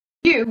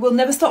You will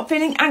never stop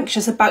feeling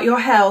anxious about your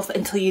health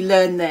until you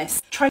learn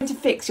this. Trying to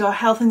fix your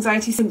health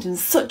anxiety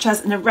symptoms such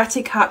as an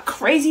erratic heart,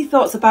 crazy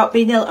thoughts about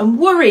being ill and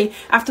worry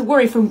after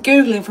worry from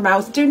Googling from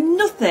hours do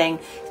nothing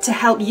to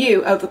help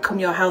you overcome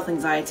your health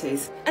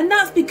anxieties. And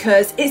that's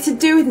because it's to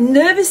do with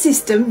nervous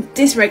system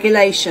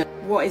dysregulation.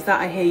 What is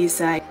that, I hear you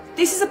say?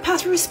 This is a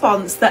past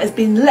response that has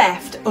been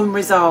left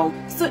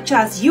unresolved, such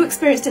as you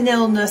experienced an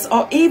illness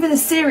or even a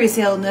serious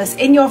illness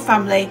in your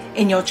family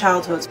in your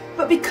childhood.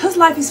 But because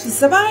life is for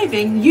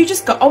surviving, you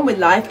just got on with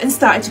life and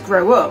started to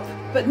grow up.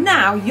 But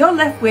now you're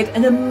left with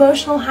an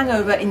emotional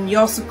hangover in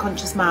your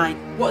subconscious mind.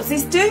 What does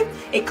this do?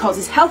 It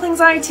causes health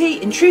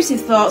anxiety, intrusive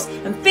thoughts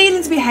and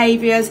feelings,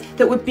 behaviours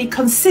that would be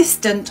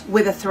consistent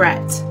with a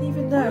threat.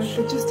 Even though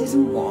there just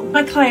isn't one.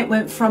 My client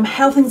went from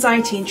health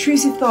anxiety,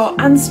 intrusive thought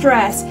and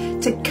stress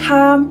to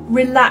calm,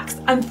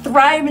 relaxed and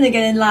thriving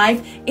again in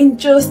life in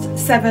just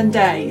 7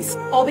 days.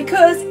 All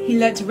because he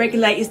learned to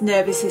regulate his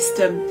nervous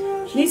system.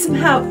 Need some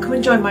help? Come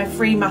and join my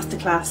free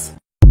masterclass.